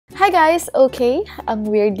Hi guys! Okay, ang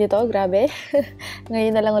weird nito, grabe.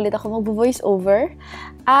 Ngayon na lang ulit ako mag-voice over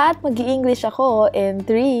at mag-i-English ako in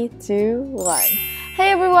 3, 2, 1.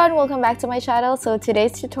 Hey everyone! Welcome back to my channel. So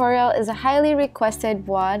today's tutorial is a highly requested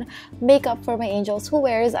one, makeup for my angels who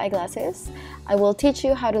wears eyeglasses. I will teach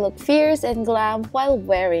you how to look fierce and glam while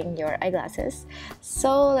wearing your eyeglasses.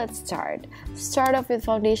 So let's start. Start off with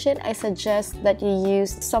foundation. I suggest that you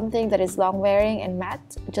use something that is long wearing and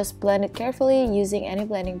matte. Just blend it carefully using any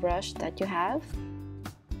blending brush that you have.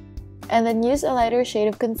 And then use a lighter shade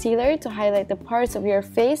of concealer to highlight the parts of your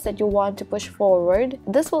face that you want to push forward.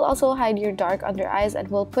 This will also hide your dark under eyes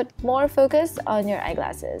and will put more focus on your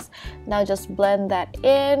eyeglasses. Now just blend that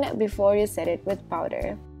in before you set it with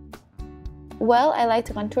powder. Well, I like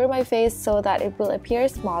to contour my face so that it will appear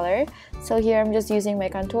smaller. So here I'm just using my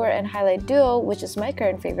contour and highlight duo, which is my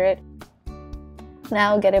current favorite.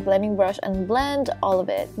 Now get a blending brush and blend all of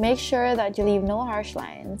it. Make sure that you leave no harsh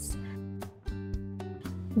lines.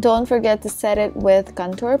 Don't forget to set it with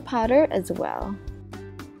contour powder as well.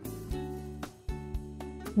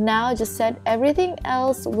 Now just set everything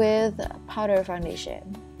else with powder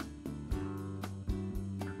foundation.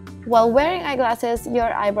 While wearing eyeglasses,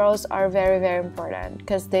 your eyebrows are very important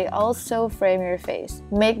because they also frame your face.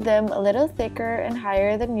 Make them a little thicker and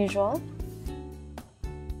higher than usual.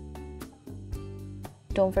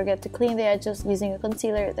 Don't forget to clean the edges using a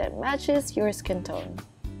concealer that matches your skin tone.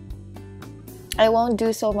 I won't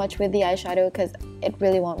do so much with the eyeshadow because it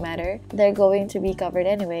really won't matter. They're going to be covered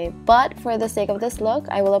anyway. But for the sake of this look,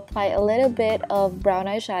 I will apply a little bit of brown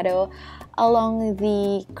eyeshadow along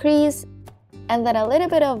the crease and then a little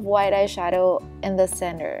bit of white eyeshadow in the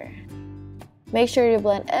center. Make sure you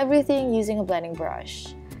blend everything using a blending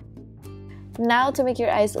brush. Now to make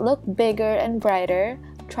your eyes look bigger and brighter,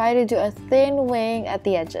 try to do a thin wing at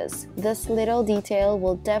the edges. This little detail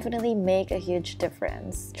will definitely make a huge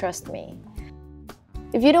difference, trust me.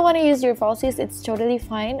 If you don't want to use your falsies, it's totally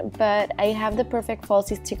fine, but I have the perfect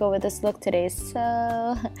falsies to go with this look today,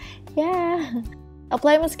 so yeah.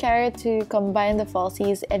 Apply mascara to combine the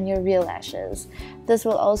falsies and your real lashes. This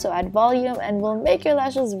will also add volume and will make your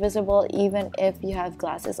lashes visible even if you have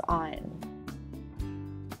glasses on.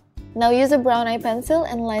 Now use a brown eye pencil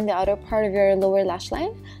and line the outer part of your lower lash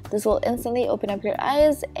line. This will instantly open up your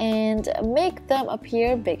eyes and make them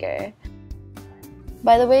appear bigger.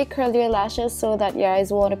 By the way, curl your lashes so that your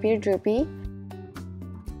eyes won't appear droopy.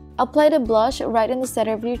 Apply the blush right in the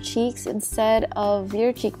center of your cheeks instead of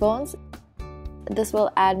your cheekbones. This will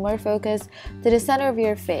add more focus to the center of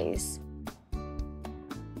your face.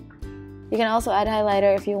 You can also add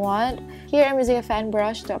highlighter if you want. Here I'm using a fan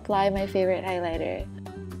brush to apply my favorite highlighter.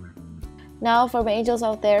 Now for my angels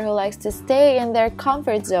out there who likes to stay in their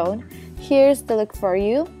comfort zone, here's the look for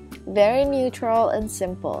you. Very neutral and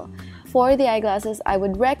simple. For the eyeglasses, I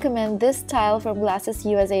would recommend this style from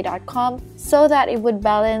GlassesUSA.com so that it would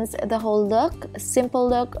balance the whole look, simple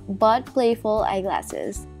look but playful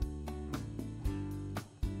eyeglasses.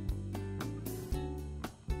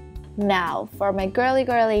 Now, for my girly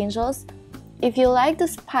angels, if you like to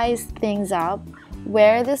spice things up,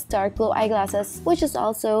 wear this dark blue eyeglasses, which is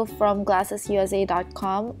also from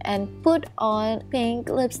GlassesUSA.com, and put on pink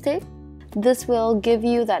lipstick. This will give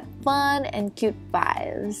you that fun and cute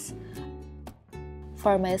vibes.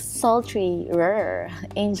 For my sultry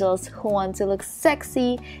angels who want to look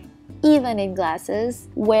sexy even in glasses,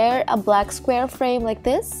 wear a black square frame like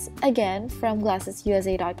this, again from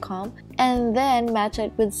GlassesUSA.com, and then match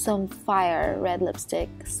it with some fire red lipstick.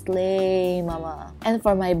 Slay mama. And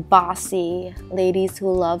for my bossy ladies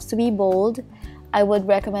who loves to be bold, I would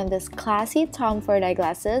recommend this classy Tom Ford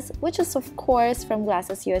eyeglasses, which is of course from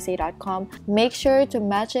GlassesUSA.com. Make sure to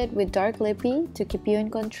match it with dark lippy to keep you in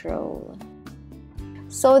control.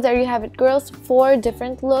 So there you have it, girls, 4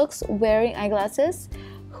 different looks wearing eyeglasses.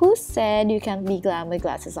 Who said you can't be glam with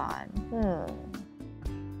glasses on?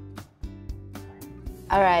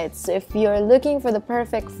 Alright, so if you're looking for the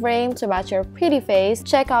perfect frame to match your pretty face,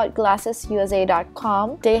 check out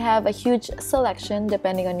GlassesUSA.com. They have a huge selection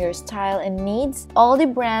depending on your style and needs. All the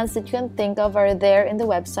brands that you can think of are there in the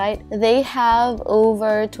website. They have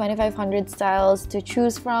over 2,500 styles to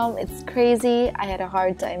choose from. It's crazy. I had a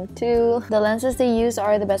hard time too. The lenses they use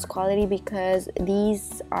are the best quality because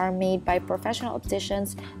these are made by professional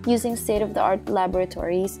opticians using state-of-the-art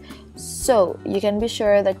laboratories. So you can be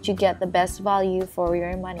sure that you get the best value for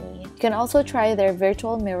your money. You can also try their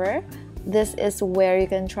virtual mirror. This is where you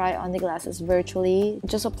can try on the glasses virtually.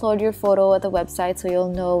 Just upload your photo at the website so you'll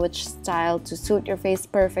know which style to suit your face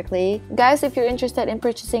perfectly. Guys, if you're interested in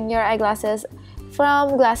purchasing your eyeglasses,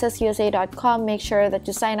 from glassesusa.com. Make sure that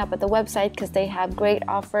you sign up at the website because they have great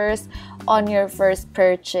offers on your first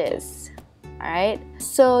purchase. Alright,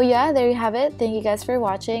 so yeah, there you have it. Thank you guys for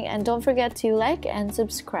watching, and don't forget to like and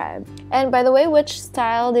subscribe. And by the way, which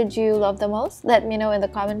style did you love the most? Let me know in the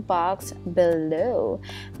comment box below.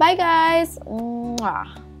 Bye guys!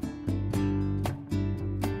 Mwah.